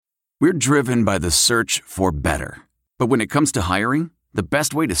We're driven by the search for better. But when it comes to hiring, the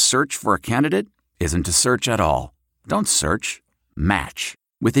best way to search for a candidate isn't to search at all. Don't search. Match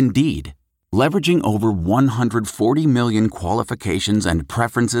with Indeed. Leveraging over 140 million qualifications and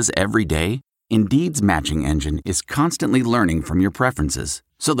preferences every day, Indeed's matching engine is constantly learning from your preferences.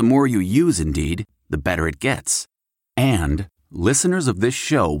 So the more you use Indeed, the better it gets. And listeners of this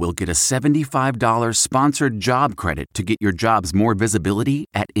show will get a $75 sponsored job credit to get your jobs more visibility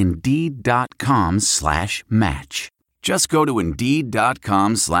at Indeed.com/match. Just go to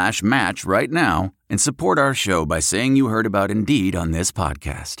Indeed.com/match right now and support our show by saying you heard about Indeed on this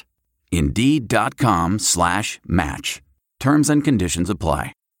podcast. Indeed.com/match. Terms and conditions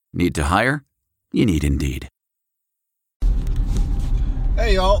apply. Need to hire? You need Indeed.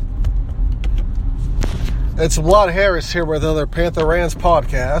 Hey, y'all. It's Vlad Harris here with another Panther Rants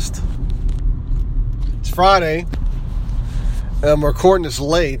podcast. It's Friday. I'm recording this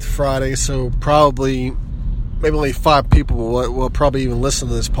late Friday, so maybe only 5 people will probably even listen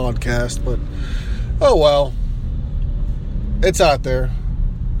to this podcast, but oh well. It's out there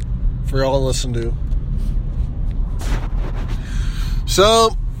for y'all to listen to.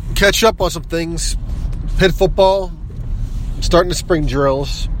 So, catch up on some things. Pitt football, starting the spring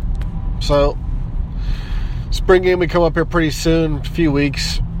drills. So, spring game will come up here pretty soon, a few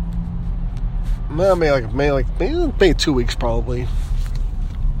weeks. Well, maybe 2 weeks probably.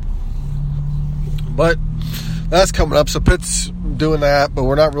 But that's coming up, so Pitt's doing that, but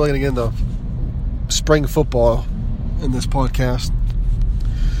we're not really going to get into spring football in this podcast.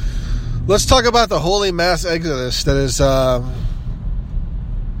 Let's talk about the holy mass exodus that is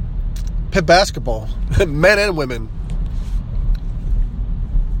Pitt basketball, men and women.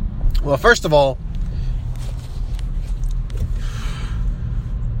 Well, first of all,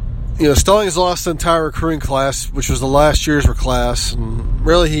 Stallings lost the entire recruiting class, which was the last year's class, and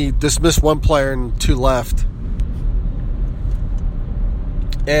really he dismissed 1 player and 2 left.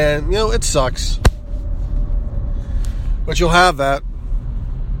 And, it sucks. But you'll have that.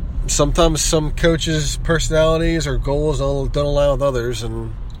 Sometimes some coaches' personalities or goals don't align with others,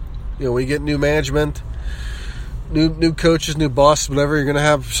 and we get new management, new coaches, new bosses, whatever. You're gonna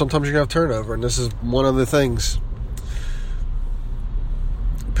have. Sometimes you're gonna have turnover, and this is one of the things.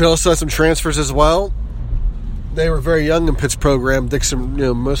 Pitt also had some transfers as well. They were very young in Pitt's program, Dixon,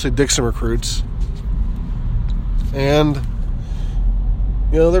 mostly Dixon recruits, and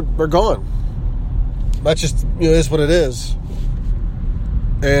they're gone. That just is what it is.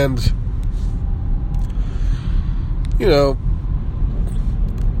 And, a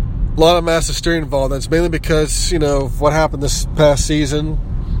lot of mass hysteria involved. That's mainly because, of what happened this past season.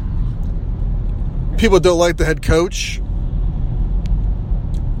 People don't like the head coach.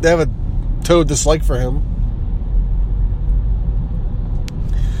 They have a total dislike for him.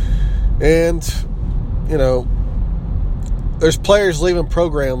 And, there's players leaving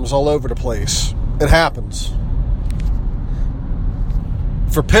programs all over the place. It happens.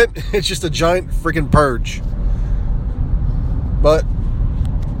 For Pitt, it's just a giant freaking purge. But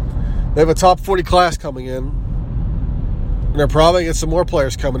they have a top 40 class coming in. And they're probably going to get some more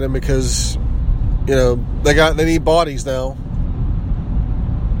players coming in because, they need bodies now.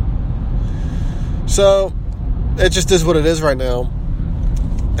 So, it just is what it is right now.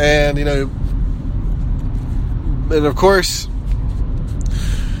 And, and of course,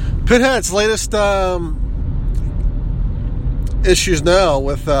 Pitt had its latest issues now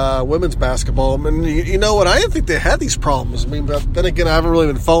with women's basketball. And you know what? I didn't think they had these problems. But then again, I haven't really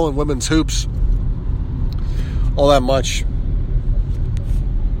been following women's hoops all that much.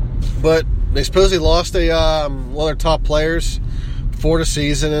 But they supposedly lost one of their top players before the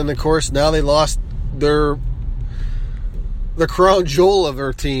season, and of course now they lost the crown jewel of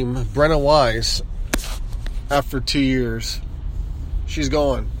their team, Brenna Wise, after 2 years. She's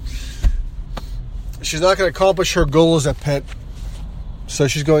gone. She's not going to accomplish her goals at Pitt. So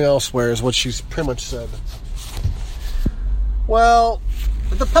she's going elsewhere, is what she's pretty much said. Well,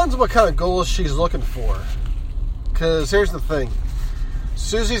 it depends on what kind of goals she's looking for. Because here's the thing.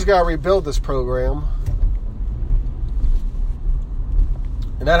 Susie's got to rebuild this program.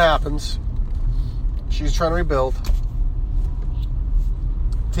 And that happens. She's trying to rebuild.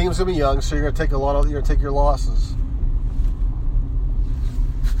 Team's going to be young, so you're going to take your losses.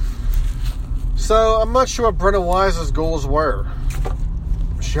 So I'm not sure what Brenna Wise's goals were.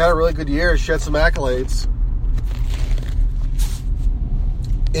 She had a really good year. She had some accolades.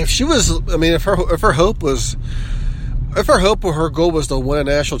 If her hope or her goal was to win a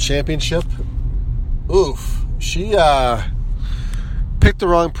national championship, she picked the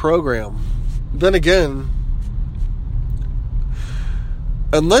wrong program. Then again,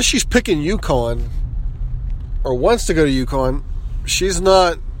 unless she's picking UConn or wants to go to UConn, she's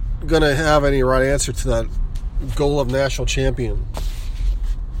not going to have any right answer to that goal of national champion.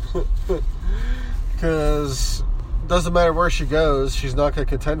 Because it doesn't matter where she goes, she's not going to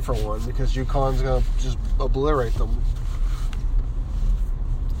contend for one because UConn's going to just obliterate them.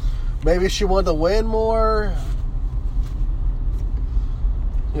 Maybe she wanted to win more.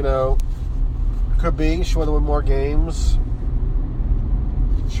 You know, could be. She wanted to win more games.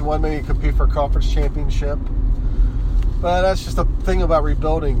 She wanted to maybe compete for a conference championship. But that's just the thing about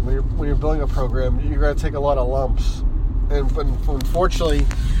rebuilding. When you're building a program, you're going to take a lot of lumps. And unfortunately,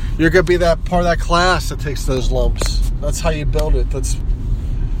 you're going to be that part of that class that takes those lumps. That's how you build it.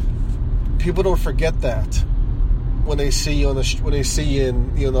 People don't forget that when they see you on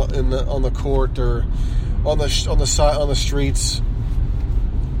the court or on the streets.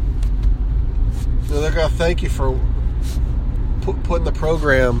 They're going to thank you for putting the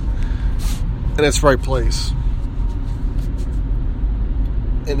program in its right place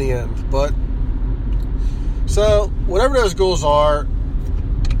in the end. But so whatever those goals are,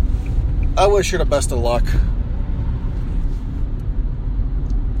 I wish her the best of luck.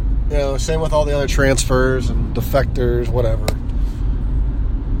 You know, same with all the other transfers and defectors, whatever.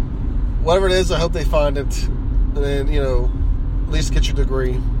 Whatever it is, I hope they find it, and then, you know, at least get your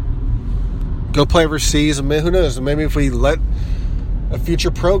degree. Go play overseas, and who knows? Maybe if we let a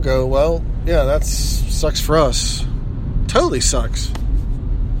future pro go, well, yeah, that sucks for us. Totally sucks.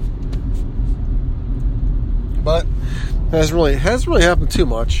 But it hasn't really happened too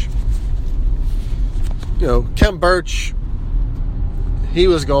much. You know, Ken Birch, he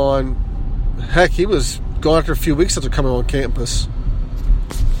was gone. Heck, he was gone after a few weeks after coming on campus.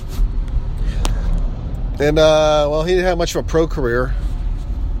 And, well, he didn't have much of a pro career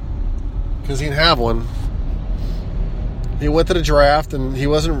because he didn't have one. He went to the draft and he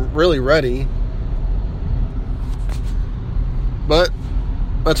wasn't really ready. But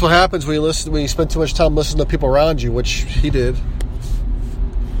that's what happens when you spend too much time listening to people around you, which he did.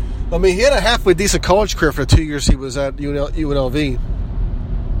 I mean, he had a halfway decent college career for the 2 years he was at UNLV.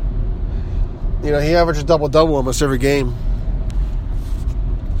 You know, he averaged a double-double almost every game.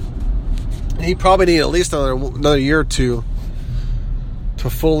 And he probably needed at least another year or two to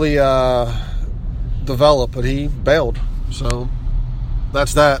fully develop, but he bailed. So,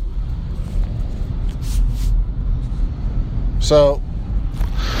 that's that. So,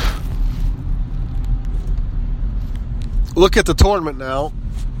 look at the tournament now.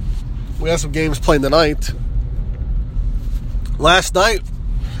 We have some games playing tonight. Last night,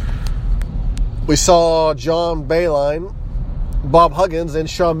 we saw John Beilein, Bob Huggins, and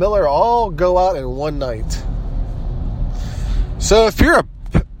Sean Miller all go out in one night. So if you're a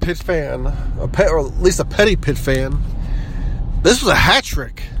Pitt fan, or at least a petty Pitt fan, this was a hat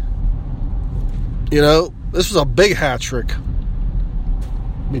trick. You know, this was a big hat trick.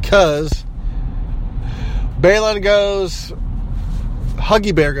 Because Beilein goes,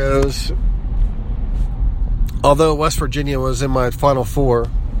 Huggy Bear goes, although West Virginia was in my Final Four.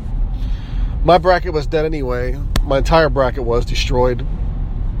 My bracket was dead anyway. My entire bracket was destroyed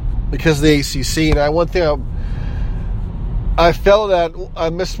because of the ACC. And one thing I felt that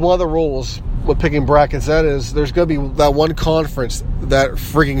I missed one of the rules with picking brackets. That is, there's going to be that one conference that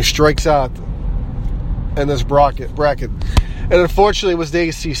freaking strikes out in this bracket. And unfortunately, it was the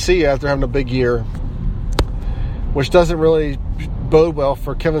ACC after having a big year, which doesn't really bode well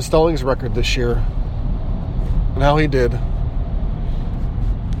for Kevin Stallings' record this year and how he did.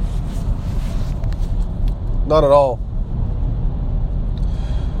 Not at all.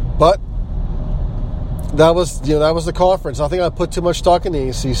 But that was the conference. I think I put too much stock in the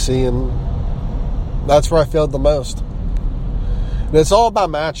ACC, and that's where I failed the most. And it's all about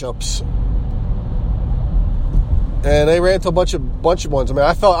matchups. And they ran into a bunch of ones. I mean,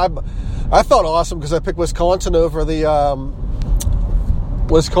 I felt awesome because I picked Wisconsin over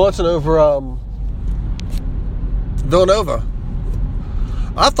Villanova.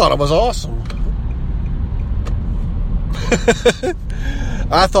 I thought it was awesome.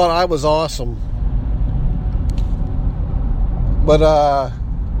 I thought I was awesome. But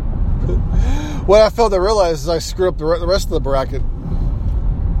what I failed to realize is I screwed up the rest of the bracket.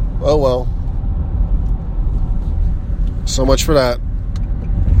 Oh well. So much for that.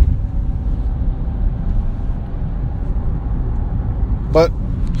 But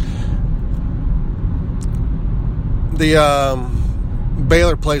the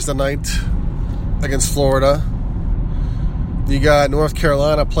Baylor plays tonight against Florida. You got North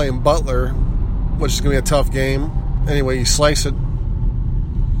Carolina playing Butler, which is going to be a tough game. Anyway, you slice it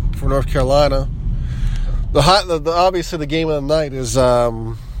for North Carolina. Obviously the game of the night is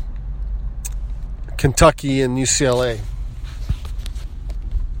Kentucky and UCLA.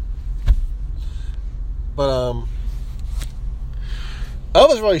 But I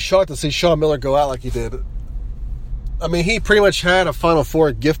was really shocked to see Sean Miller go out like he did. I mean, he pretty much had a Final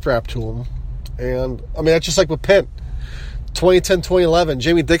Four gift wrap to him. And, I mean, that's just like with Penn. 2010, 2011,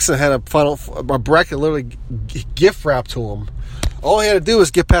 Jamie Dixon had a bracket literally gift wrap to him. All he had to do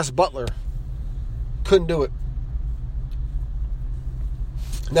was get past Butler. Couldn't do it.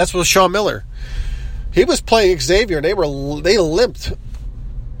 And that's with Sean Miller. He was playing Xavier, and they limped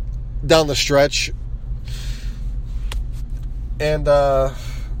down the stretch. And,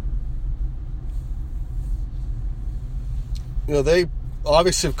 they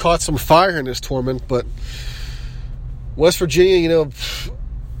obviously have caught some fire in this tournament, but West Virginia,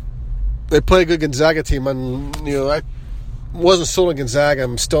 they play a good Gonzaga team, and, I wasn't sold on Gonzaga.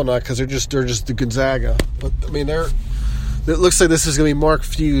 I'm still not, because they're just the Gonzaga. But, I mean, it looks like this is going to be Mark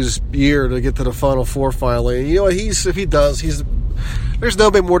Few's year to get to the Final Four finally. If he does, there's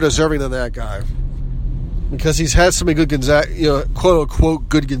nobody more deserving than that guy. Because he's had so many good Gonzaga, quote-unquote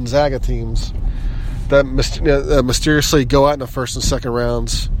good Gonzaga teams that mysteriously go out in the first and second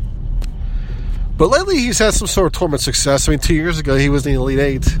rounds. But lately he's had some sort of tournament success. I mean, 2 years ago he was in the Elite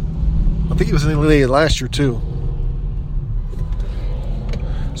Eight. I think he was in the Elite Eight last year too.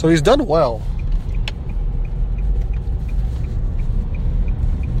 So he's done well.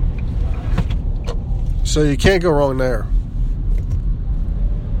 So you can't go wrong there.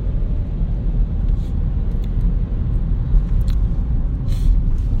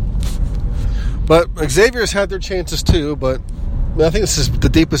 But Xavier's had their chances too, but I think this is the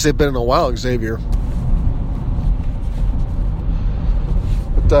deepest they've been in a while, Xavier.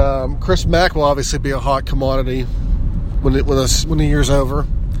 But Chris Mack will obviously be a hot commodity when the year's over.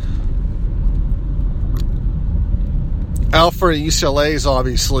 Alfred at UCLA is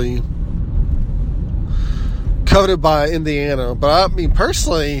obviously coveted by Indiana, but I mean,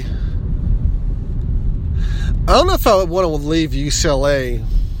 personally, I don't know if I would want to leave UCLA.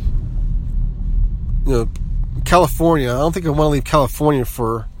 California. I don't think I want to leave California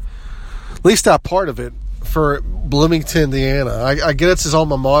for at least that part of it for Bloomington, Indiana. I get it's his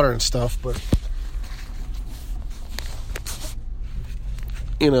alma mater and stuff, but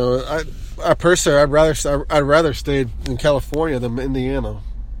I personally I'd rather stay in California than Indiana.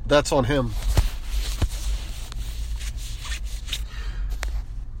 That's on him.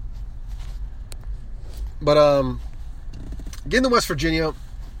 But getting to West Virginia,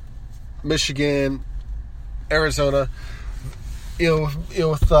 Michigan, Arizona, with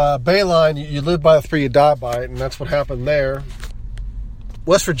Bayline, you live by the three, you die by it, and that's what happened there.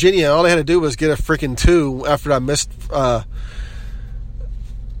 West Virginia, all they had to do was get a freaking 2 after that missed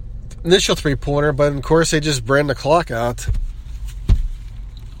initial 3-pointer, but of course they just ran the clock out.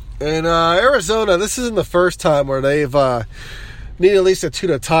 And Arizona, this isn't the first time where they've needed at least a 2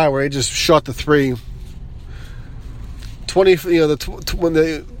 to tie, where they just shot the 3. When they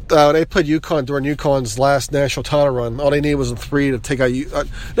played UConn during UConn's last national title run, all they needed was a 3 to take out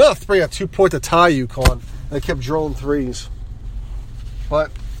not a 3, a 2-point to tie UConn. They kept drilling 3s. But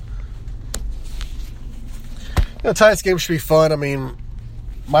tonight's game should be fun. I mean,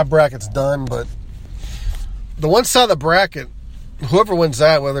 my bracket's done, but the one side of the bracket, whoever wins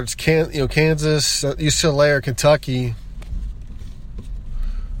that, whether it's Kansas, UCLA, or Kentucky,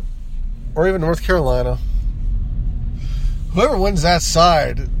 or even North Carolina, whoever wins that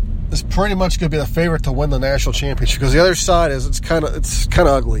side is pretty much going to be the favorite to win the national championship, because the other side is it's kind of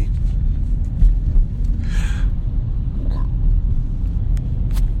ugly.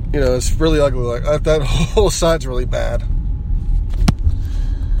 It's really ugly. Like that whole side's really bad.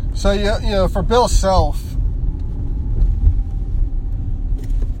 So for Bill Self,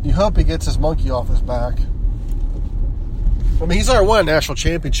 you hope he gets his monkey off his back. I mean, he's already won a national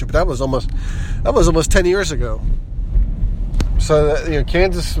championship, but that was almost 10 years ago. So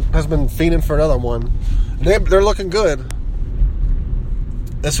Kansas has been fiending for another one. They're looking good.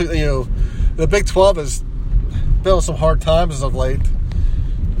 That's the Big 12 is feeling some hard times as of late.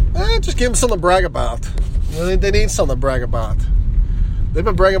 Just give them something to brag about. They need something to brag about. They've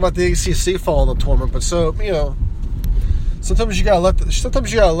been bragging about the ACC following the tournament, but sometimes you gotta let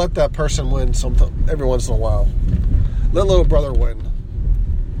that person win. Every once in a while, let little brother win.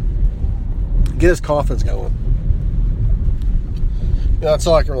 Get his confidence going. That's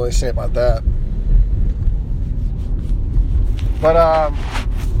all I can really say about that. But,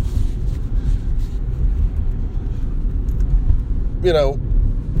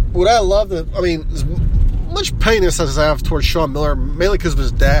 what I love as much pain as I have towards Sean Miller, mainly because of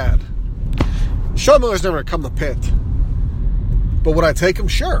his dad. Sean Miller's never going to come to the pit. But would I take him?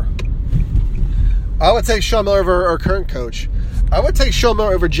 Sure. I would take Sean Miller over our current coach. I would take Sean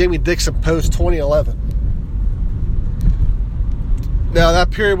Miller over Jamie Dixon post 2011. Now, that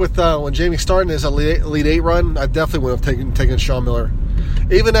period with when Jamie started his Elite 8 run, I definitely would have taken Sean Miller.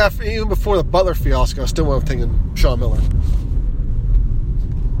 Even before the Butler fiasco, I still would have taken Sean Miller.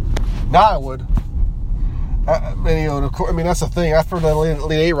 Now I would. I mean, that's the thing. After the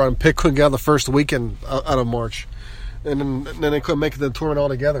Elite 8 run, Pitt couldn't get out the first weekend out of March. And then they couldn't make it to the tournament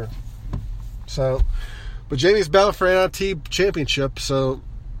altogether. So, but Jamie's battling for an NIT championship, so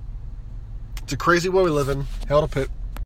it's a crazy world we live in. Hell to Pitt.